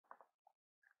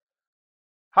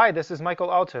Hi, this is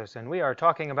Michael Altos, and we are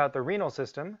talking about the renal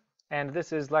system, and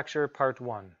this is lecture part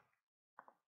 1.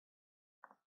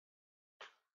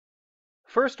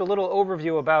 First, a little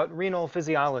overview about renal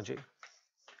physiology.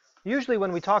 Usually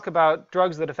when we talk about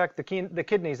drugs that affect the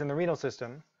kidneys and the renal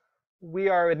system, we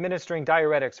are administering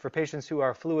diuretics for patients who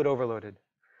are fluid overloaded.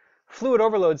 Fluid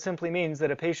overload simply means that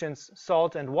a patient's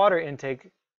salt and water intake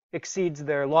exceeds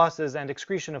their losses and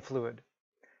excretion of fluid.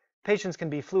 Patients can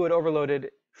be fluid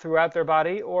overloaded throughout their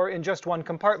body or in just one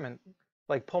compartment,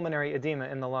 like pulmonary edema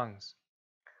in the lungs.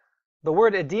 The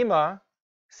word edema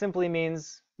simply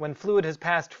means when fluid has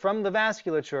passed from the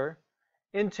vasculature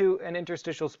into an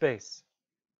interstitial space.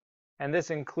 And this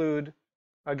include,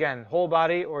 again, whole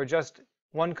body or just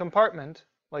one compartment,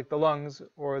 like the lungs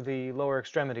or the lower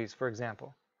extremities, for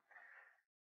example.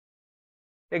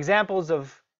 Examples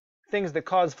of things that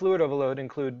cause fluid overload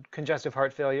include congestive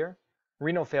heart failure,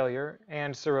 renal failure,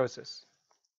 and cirrhosis.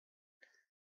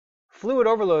 Fluid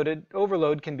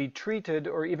overload can be treated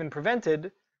or even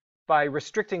prevented by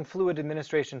restricting fluid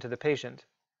administration to the patient.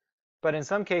 But in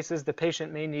some cases, the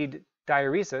patient may need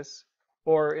diuresis,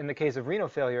 or in the case of renal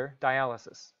failure,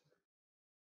 dialysis.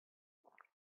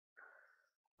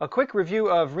 A quick review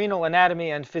of renal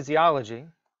anatomy and physiology.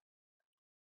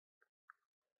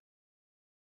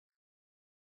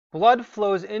 Blood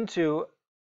flows into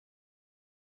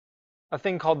a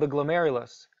thing called the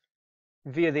glomerulus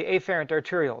via the afferent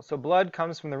arteriole. So blood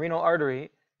comes from the renal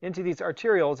artery into these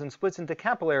arterioles and splits into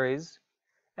capillaries,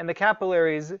 and the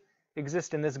capillaries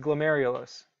exist in this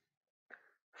glomerulus.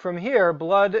 From here,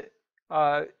 blood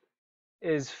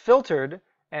is filtered,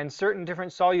 and certain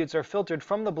different solutes are filtered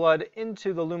from the blood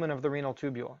into the lumen of the renal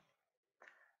tubule.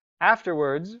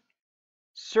 Afterwards,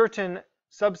 certain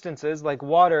substances like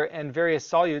water and various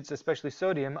solutes, especially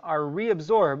sodium, are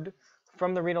reabsorbed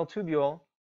from the renal tubule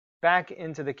back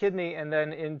into the kidney and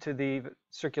then into the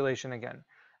circulation again.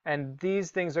 And these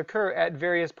things occur at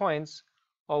various points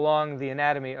along the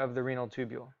anatomy of the renal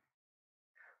tubule.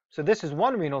 So this is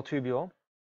one renal tubule.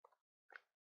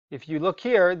 If you look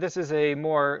here, this is a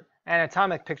more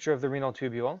anatomic picture of the renal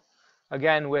tubule.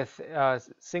 Again, with a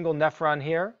single nephron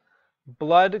here,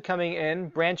 blood coming in,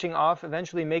 branching off,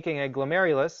 eventually making a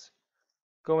glomerulus,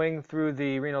 going through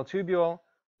the renal tubule,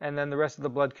 and then the rest of the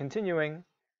blood continuing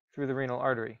through the renal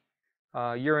artery.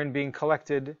 Urine being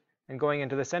collected and going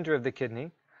into the center of the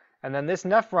kidney. And then this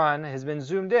nephron has been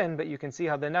zoomed in, but you can see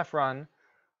how the nephron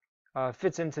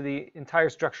fits into the entire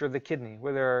structure of the kidney,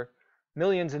 where there are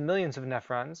millions and millions of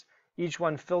nephrons, each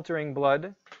one filtering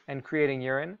blood and creating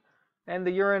urine. And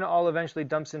the urine all eventually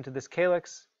dumps into this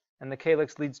calyx, and the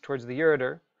calyx leads towards the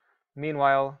ureter.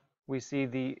 Meanwhile, we see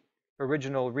the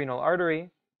original renal artery,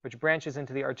 which branches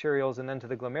into the arterioles and then to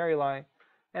the glomeruli,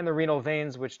 and the renal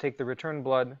veins, which take the return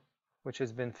blood, which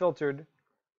has been filtered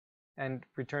and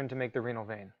returned to make the renal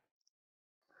vein.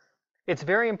 It's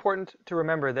very important to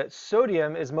remember that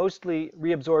sodium is mostly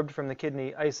reabsorbed from the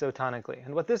kidney isotonically.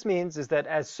 And what this means is that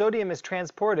as sodium is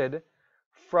transported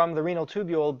from the renal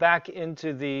tubule back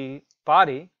into the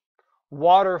body,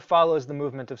 water follows the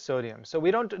movement of sodium. So we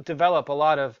don't develop a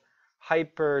lot of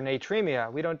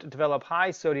hypernatremia. We don't develop high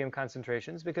sodium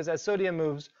concentrations because as sodium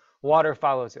moves, water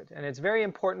follows it. And it's very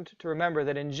important to remember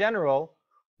that in general,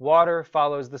 water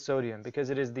follows the sodium because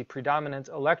it is the predominant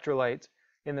electrolyte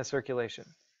in the circulation.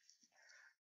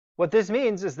 What this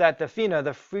means is that the FeNA,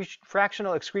 the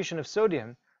fractional excretion of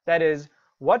sodium, that is,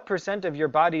 what percent of your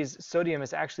body's sodium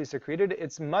is actually secreted,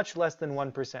 it's much less than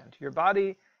 1%. Your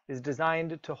body is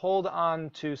designed to hold on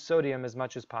to sodium as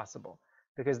much as possible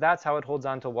because that's how it holds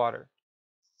on to water.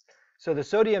 So the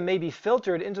sodium may be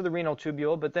filtered into the renal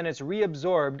tubule, but then it's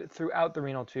reabsorbed throughout the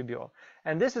renal tubule.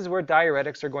 And this is where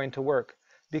diuretics are going to work,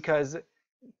 because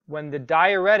when the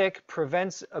diuretic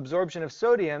prevents absorption of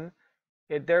sodium,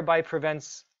 it thereby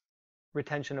prevents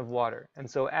retention of water. And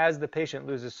so as the patient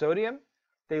loses sodium,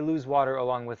 they lose water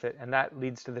along with it, and that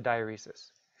leads to the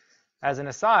diuresis. As an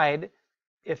aside,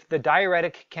 if the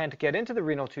diuretic can't get into the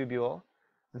renal tubule,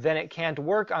 then it can't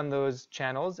work on those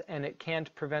channels and it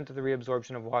can't prevent the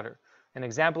reabsorption of water. An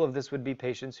example of this would be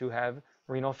patients who have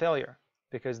renal failure,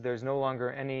 because there's no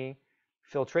longer any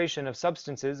filtration of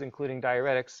substances, including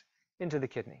diuretics, into the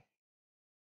kidney.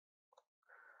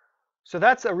 So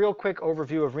that's a real quick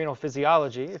overview of renal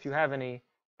physiology. If you have any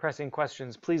pressing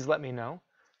questions, please let me know.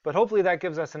 But hopefully that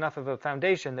gives us enough of a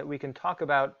foundation that we can talk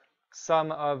about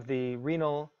some of the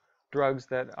renal drugs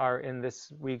that are in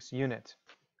this week's unit.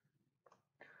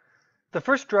 The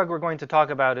first drug we're going to talk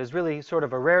about is really sort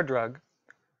of a rare drug.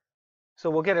 So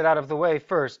we'll get it out of the way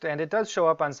first, and it does show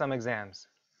up on some exams.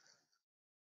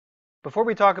 Before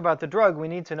we talk about the drug, we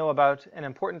need to know about an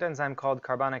important enzyme called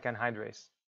carbonic anhydrase.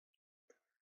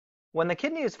 When the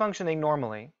kidney is functioning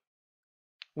normally,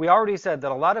 we already said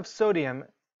that a lot of sodium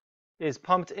is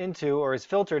pumped into or is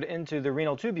filtered into the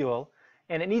renal tubule,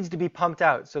 and it needs to be pumped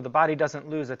out so the body doesn't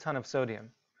lose a ton of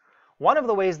sodium. One of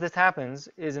the ways this happens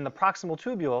is in the proximal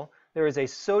tubule, there is a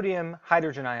sodium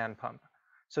hydrogen ion pump.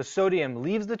 So sodium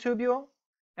leaves the tubule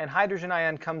and hydrogen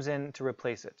ion comes in to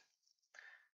replace it.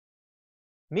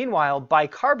 Meanwhile,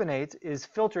 bicarbonate is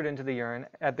filtered into the urine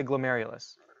at the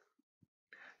glomerulus.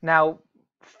 Now,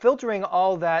 filtering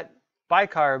all that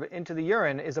bicarb into the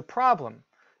urine is a problem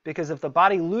because if the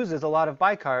body loses a lot of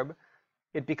bicarb,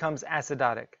 it becomes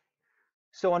acidotic.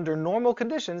 So under normal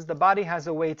conditions, the body has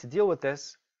a way to deal with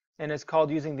this, and it's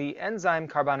called using the enzyme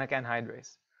carbonic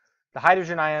anhydrase. The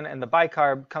hydrogen ion and the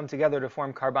bicarb come together to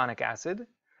form carbonic acid,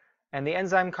 and the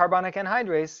enzyme carbonic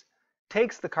anhydrase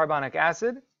takes the carbonic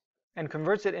acid and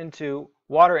converts it into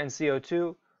water and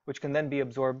CO2, which can then be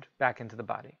absorbed back into the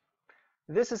body.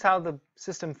 This is how the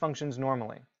system functions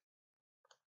normally.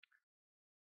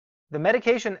 The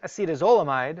medication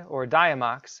acetazolamide, or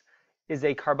Diamox, is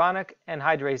a carbonic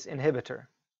anhydrase inhibitor.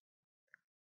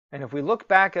 And if we look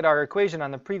back at our equation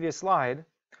on the previous slide,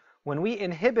 when we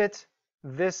inhibit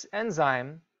this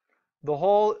enzyme, the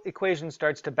whole equation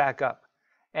starts to back up.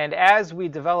 And as we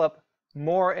develop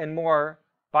more and more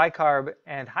bicarb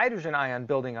and hydrogen ion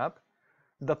building up,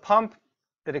 the pump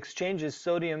that exchanges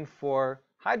sodium for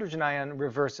hydrogen ion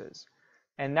reverses.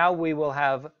 And now we will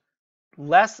have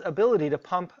less ability to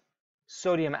pump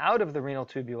sodium out of the renal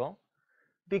tubule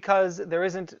because there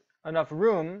isn't enough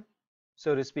room,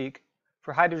 so to speak,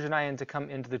 for hydrogen ion to come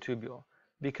into the tubule,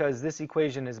 because this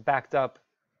equation is backed up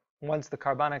once the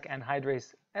carbonic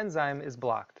anhydrase enzyme is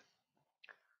blocked.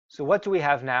 So what do we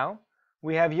have now?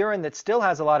 We have urine that still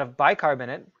has a lot of bicarb in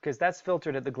it, because that's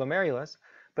filtered at the glomerulus,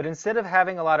 but instead of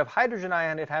having a lot of hydrogen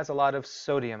ion, it has a lot of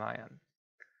sodium ion.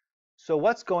 So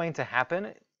what's going to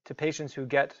happen to patients who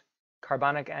get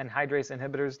carbonic anhydrase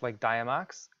inhibitors like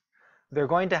Diamox? They're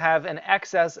going to have an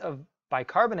excess of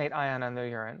bicarbonate ion in their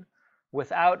urine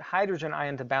without hydrogen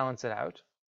ion to balance it out.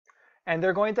 And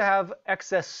they're going to have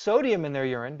excess sodium in their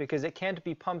urine because it can't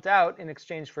be pumped out in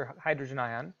exchange for hydrogen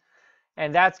ion.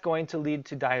 And that's going to lead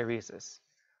to diuresis.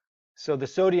 So the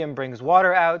sodium brings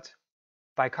water out,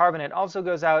 bicarbonate also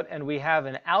goes out, and we have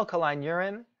an alkaline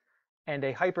urine and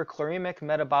a hyperchloremic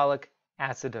metabolic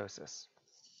acidosis.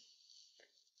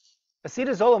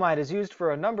 Acetazolamide is used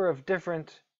for a number of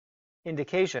different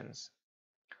indications.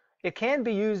 It can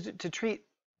be used to treat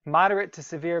moderate to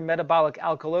severe metabolic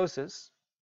alkalosis.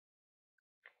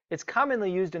 It's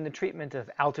commonly used in the treatment of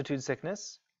altitude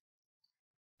sickness.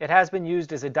 It has been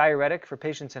used as a diuretic for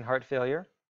patients in heart failure.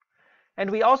 And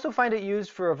we also find it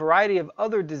used for a variety of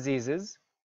other diseases,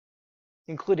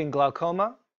 including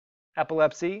glaucoma,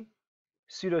 epilepsy,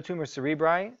 pseudotumor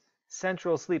cerebri,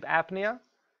 central sleep apnea,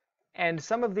 and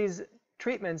some of these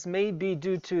treatments may be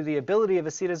due to the ability of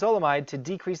acetazolamide to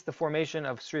decrease the formation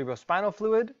of cerebrospinal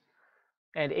fluid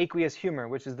and aqueous humor,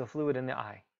 which is the fluid in the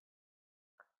eye.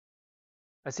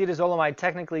 Acetazolamide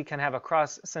technically can have a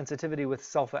cross-sensitivity with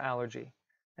sulfa allergy,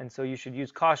 and so you should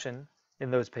use caution in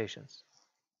those patients.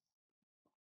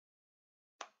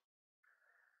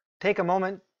 Take a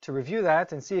moment to review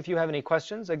that and see if you have any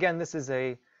questions. Again, this is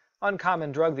an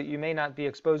uncommon drug that you may not be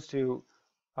exposed to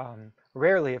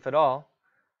rarely, if at all.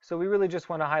 So we really just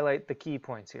want to highlight the key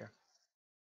points here.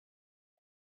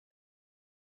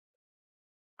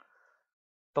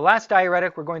 The last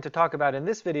diuretic we're going to talk about in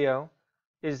this video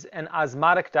is an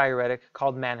osmotic diuretic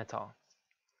called mannitol.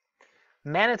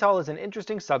 Mannitol is an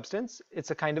interesting substance.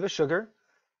 It's a kind of a sugar.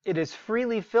 It is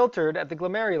freely filtered at the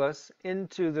glomerulus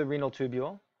into the renal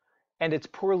tubule, and it's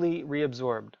poorly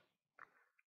reabsorbed.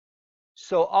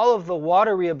 So all of the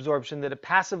water reabsorption that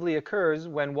passively occurs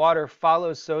when water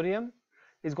follows sodium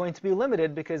is going to be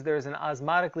limited because there is an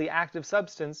osmotically active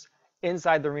substance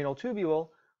inside the renal tubule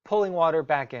pulling water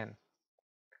back in.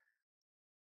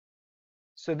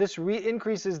 So this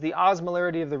increases the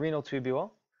osmolarity of the renal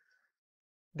tubule.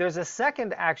 There's a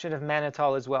second action of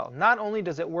mannitol as well. Not only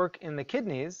does it work in the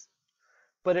kidneys,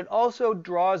 but it also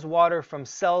draws water from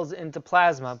cells into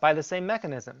plasma by the same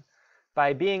mechanism.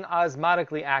 By being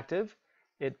osmotically active,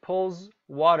 it pulls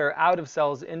water out of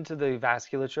cells into the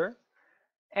vasculature,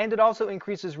 and it also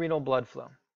increases renal blood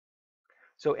flow.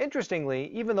 So interestingly,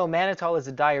 even though mannitol is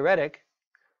a diuretic,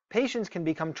 patients can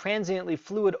become transiently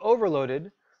fluid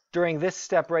overloaded during this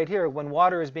step right here when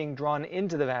water is being drawn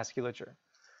into the vasculature.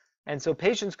 And so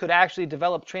patients could actually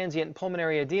develop transient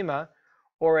pulmonary edema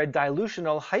or a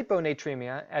dilutional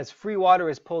hyponatremia as free water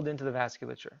is pulled into the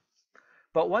vasculature.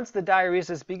 But once the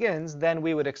diuresis begins, then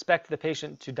we would expect the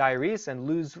patient to diurese and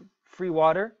lose free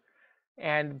water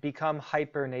and become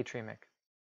hypernatremic.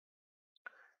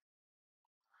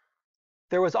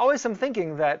 There was always some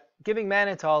thinking that giving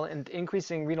mannitol and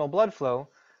increasing renal blood flow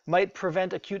might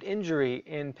prevent acute injury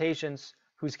in patients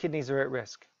whose kidneys are at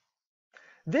risk.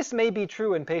 This may be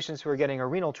true in patients who are getting a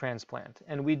renal transplant,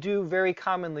 and we do very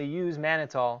commonly use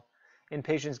mannitol in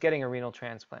patients getting a renal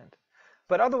transplant.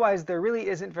 But otherwise, there really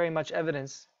isn't very much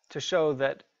evidence to show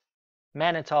that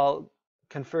mannitol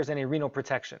confers any renal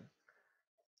protection.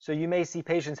 So you may see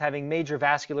patients having major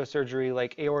vascular surgery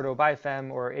like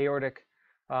aortobifem or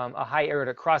a high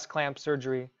aortic cross clamp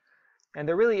surgery, and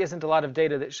there really isn't a lot of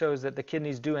data that shows that the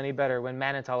kidneys do any better when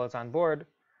mannitol is on board,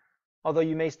 although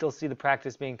you may still see the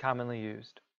practice being commonly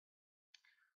used.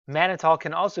 Mannitol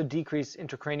can also decrease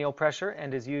intracranial pressure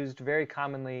and is used very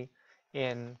commonly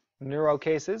in neuro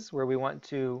cases where we want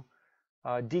to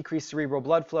decrease cerebral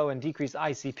blood flow and decrease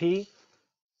ICP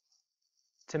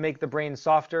to make the brain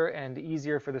softer and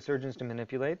easier for the surgeons to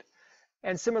manipulate.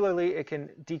 And similarly, it can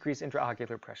decrease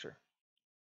intraocular pressure.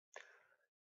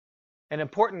 An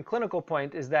important clinical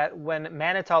point is that when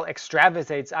mannitol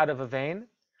extravasates out of a vein,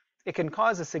 it can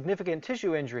cause a significant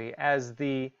tissue injury as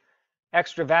the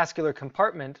extravascular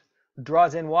compartment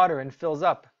draws in water and fills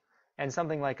up, and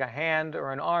something like a hand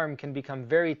or an arm can become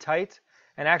very tight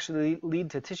and actually lead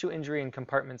to tissue injury and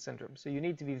compartment syndrome. So you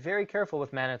need to be very careful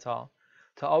with mannitol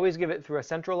to always give it through a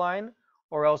central line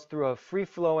or else through a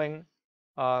free-flowing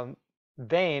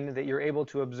vein that you're able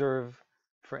to observe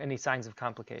for any signs of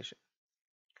complication.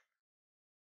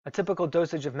 A typical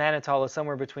dosage of mannitol is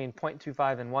somewhere between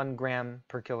 0.25 and 1 gram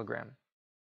per kilogram.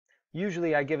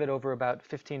 Usually I give it over about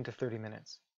 15 to 30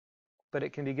 minutes, but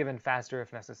it can be given faster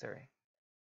if necessary.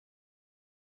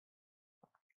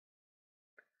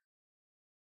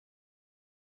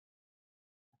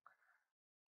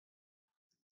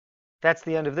 That's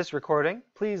the end of this recording.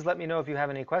 Please let me know if you have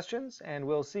any questions, and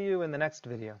we'll see you in the next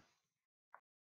video.